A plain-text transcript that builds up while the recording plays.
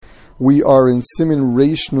We are in Siman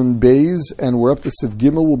Reish Nun Beis, and we're up to Seif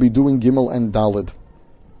Gimel. We'll be doing Gimel and Dalid.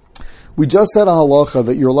 We just said a halacha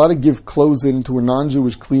that you're allowed to give clothes into a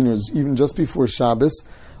non-Jewish cleaners even just before Shabbos,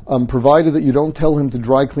 provided that you don't tell him to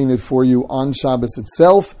dry clean it for you on Shabbos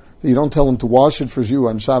itself, that you don't tell him to wash it for you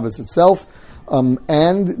on Shabbos itself,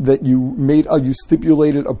 and that you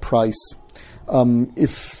stipulated a price.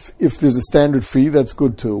 If there's a standard fee, that's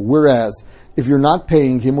good too. Whereas, if you're not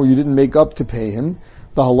paying him or you didn't make up to pay him,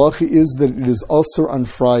 the halacha is that it is usur on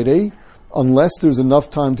Friday, unless there's enough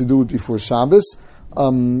time to do it before Shabbos,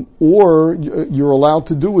 or you're allowed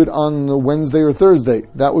to do it on Wednesday or Thursday.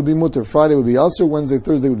 That would be mutter. Friday would be usur, Wednesday,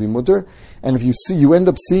 Thursday would be mutter. And if you end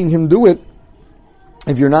up seeing him do it,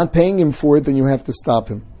 if you're not paying him for it, then you have to stop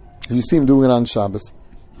him. If you see him doing it on Shabbos.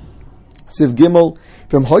 Seif Gimel,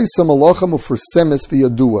 V'em hoysam halacha mufursemes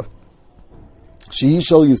v'yadua. Shehi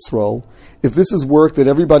shel Yisrael. If this is work that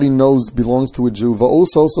everybody knows belongs to a Jew,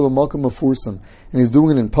 va'os also b'makom mafursam, and he's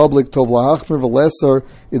doing it in public, tov lahachmer v'leser,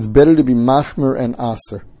 it's better to be machmer and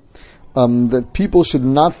aser. That people should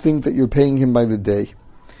not think that you're paying him by the day.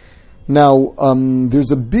 Now, there's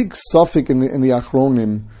a big suffix in the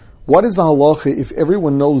Achronim. What is the halacha if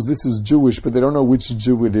everyone knows this is Jewish, but they don't know which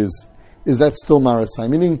Jew it is? Is that still marasai?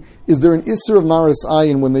 Meaning, is there an isser of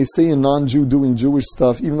marasai when they say a non-Jew doing Jewish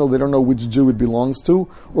stuff, even though they don't know which Jew it belongs to?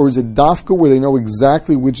 Or is it dafka where they know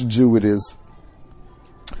exactly which Jew it is?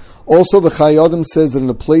 Also, the Chayadim says that in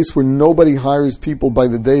a place where nobody hires people by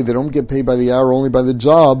the day, they don't get paid by the hour, only by the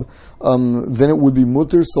job, then it would be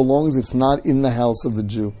mutter so long as it's not in the house of the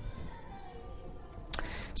Jew.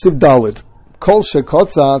 Seif Dalid. Kol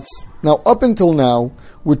shekotzatz. Now, up until now,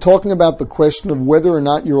 we're talking about the question of whether or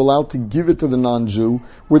not you're allowed to give it to the non-Jew,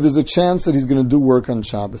 where there's a chance that he's going to do work on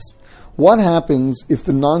Shabbos. What happens if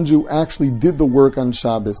the non-Jew actually did the work on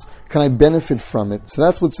Shabbos? Can I benefit from it? So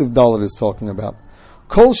that's what Seif Dalid is talking about.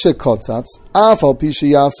 Kol shekotzatz, af al pi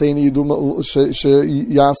sheyaseini yudu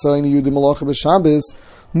malacha b'Shabbos,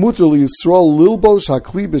 muter liyisrael lilbosh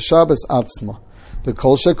hakli b'Shabbos atzma. The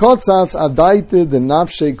kol shekotzatz adaite the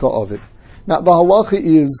nafshei ka'ovid. Now, the halacha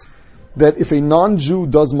is that if a non-Jew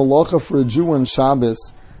does malacha for a Jew on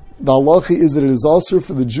Shabbos, the halacha is that it is also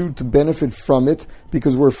for the Jew to benefit from it,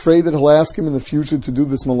 because we're afraid that he'll ask him in the future to do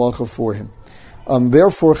this malacha for him.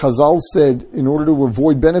 Therefore, Chazal said, in order to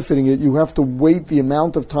avoid benefiting it, you have to wait the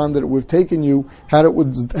amount of time that it would have taken you had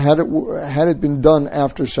it been done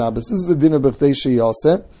after Shabbos. This is the din of B'chdei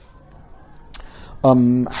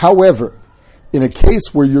Sheyaseh. However, in a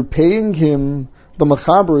case where you're paying him, the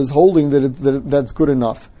Machaber is holding that that's good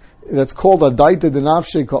enough. That's called Adaita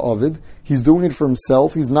Denafshei Ka'ovid. He's doing it for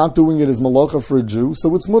himself. He's not doing it as malacha for a Jew,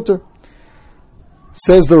 so it's mutter.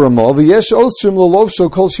 Says the Ramah, V'yesh osrim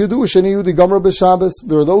l'lovsho kol shedu sheni yudi gamra b'Shabbos.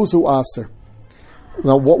 There are those who aser.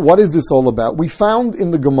 Now, what is this all about? We found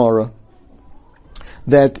in the Gemara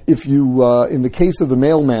that if you, in the case of the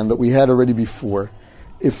mailman that we had already before,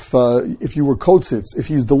 if you were kotzitz, if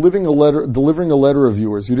he's delivering a letter of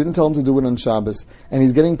yours, you didn't tell him to do it on Shabbos, and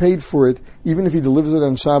he's getting paid for it, even if he delivers it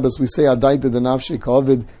on Shabbos, we say adaita denafshei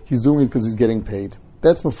ka'ovid, he's doing it because he's getting paid.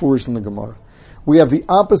 That's mafurish in the Gemara. We have the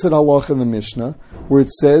opposite halacha in the Mishnah, where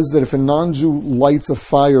it says that if a non-Jew lights a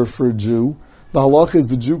fire for a Jew, the halacha is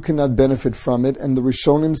the Jew cannot benefit from it, and the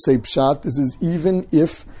Rishonim say pshat, this is even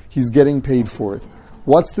if he's getting paid for it.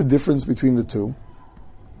 What's the difference between the two?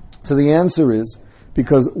 So the answer is,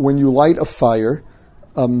 because when you light a fire,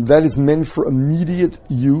 that is meant for immediate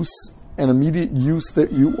use, and immediate use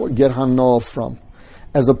that you get hana from.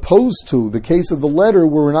 As opposed to the case of the letter,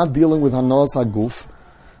 where we're not dealing with hanas haguf,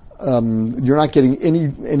 you're not getting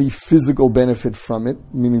any physical benefit from it,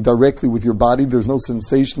 meaning directly with your body. There's no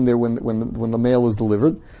sensation there when the mail is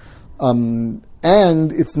delivered, and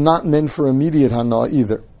it's not meant for immediate hana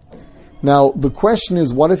either. Now the question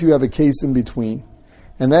is, what if you have a case in between?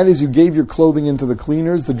 And that is, you gave your clothing into the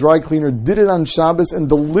cleaners, the dry cleaner did it on Shabbos and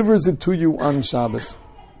delivers it to you on Shabbos.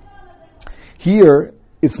 Here,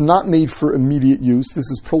 it's not made for immediate use,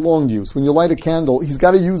 this is prolonged use. When you light a candle, he's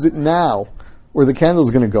got to use it now, or the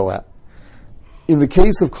candle's going to go out. In the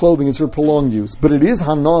case of clothing, it's for prolonged use, but it is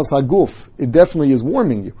hanas haguf, it definitely is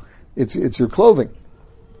warming you. It's your clothing.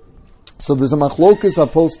 So there's a machlokes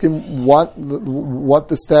aposkim what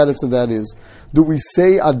the status of that is. Do we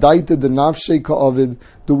say adaita denafshei ka'ovid?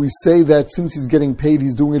 Do we say that since he's getting paid,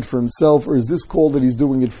 he's doing it for himself, or is this called that he's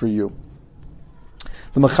doing it for you?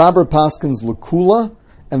 The Mechaber paskins lekula,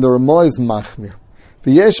 and the Ramah is machmir.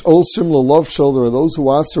 V'yesh olshim l'lovsho, there are those who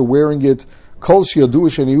are wearing it kol shiadu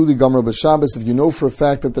sheni yehudi gamra b'Shabbos, if you know for a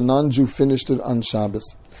fact that the non-Jew finished it on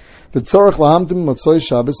Shabbos. You'll have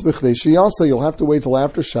to wait till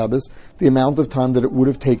after Shabbos, the amount of time that it would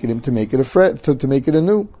have taken him to make it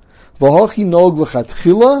anew. V'hachi nog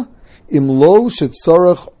l'chatchila im lo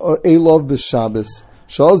shetzarach elov b'Shabbos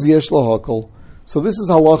shaz yesh lahakol. So this is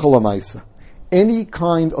halacha lamaisa. Any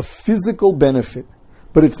kind of physical benefit,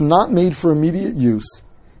 but it's not made for immediate use,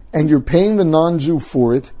 and you're paying the non-Jew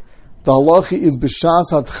for it, the halacha is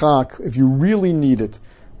b'shas hadchak. If you really need it,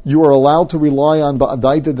 you are allowed to rely on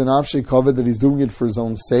ba'adaita denafshe kavod that he's doing it for his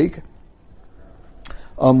own sake.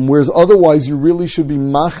 Whereas otherwise, you really should be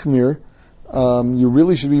machmir. You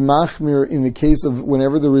really should be machmir in the case of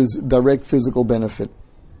whenever there is direct physical benefit.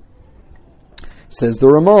 Says the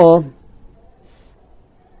Ramah,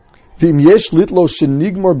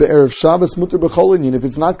 if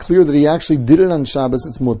it's not clear that he actually did it on Shabbos,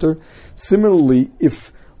 it's mutter. Similarly,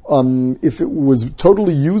 if it was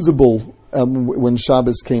totally usable when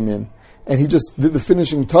Shabbos came in, and he just did the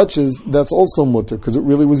finishing touches, that's also mutter, because it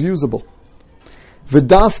really was usable.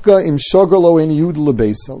 V'dafka im shogarlo en yud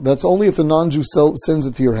lebeso. That's only if the non-Jew sends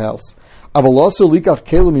it to your house. You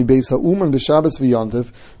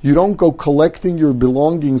don't go collecting your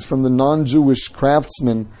belongings from the non-Jewish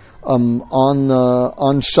craftsmen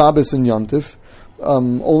on Shabbos and Yontif,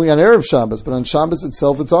 only on Erev Shabbos, but on Shabbos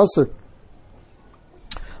itself it's Aser.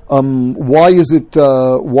 Why is it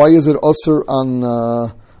Aser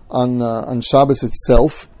on Shabbos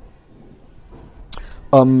itself?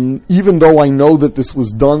 Even though I know that this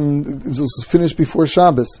was finished before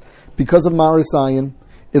Shabbos, because of Maris Ayin,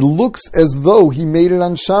 it looks as though he made it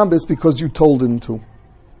on Shabbos because you told him to.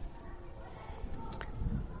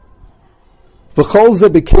 V'chol ze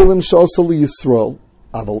bekelim she'osa liYisrael,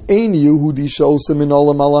 aval ein Yehudi she'osa min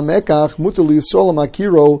olam ala mekach, muter liYisrael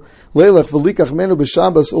makiro leilech v'likach menu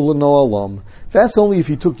b'Shabbos uleno alam. That's only if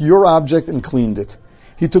he took your object and cleaned it.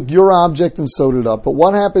 He took your object and sewed it up. But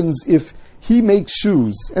what happens if he makes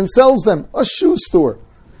shoes and sells them? A shoe store.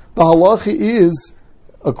 The halacha is,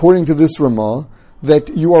 according to this Ramah, that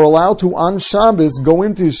you are allowed to, on Shabbos, go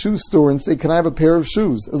into his shoe store and say, can I have a pair of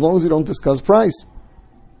shoes? As long as you don't discuss price.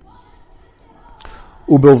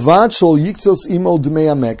 As long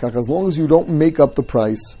as you don't make up the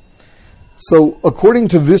price. So, according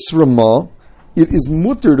to this Ramah, it is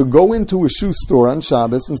mutter to go into a shoe store on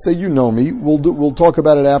Shabbos and say, you know me, we'll talk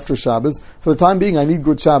about it after Shabbos. For the time being, I need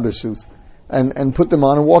good Shabbos shoes. And put them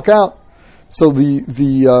on and walk out. So the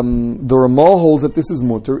Ramah holds that this is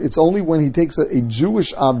mutter. It's only when he takes a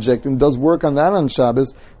Jewish object and does work on that on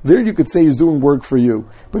Shabbos, there you could say he's doing work for you.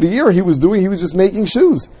 But here he was just making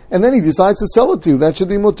shoes. And then he decides to sell it to you. That should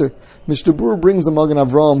be mutter. Mishnah Berurah brings a Magen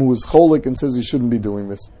Avraham who is cholik and says he shouldn't be doing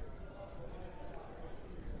this.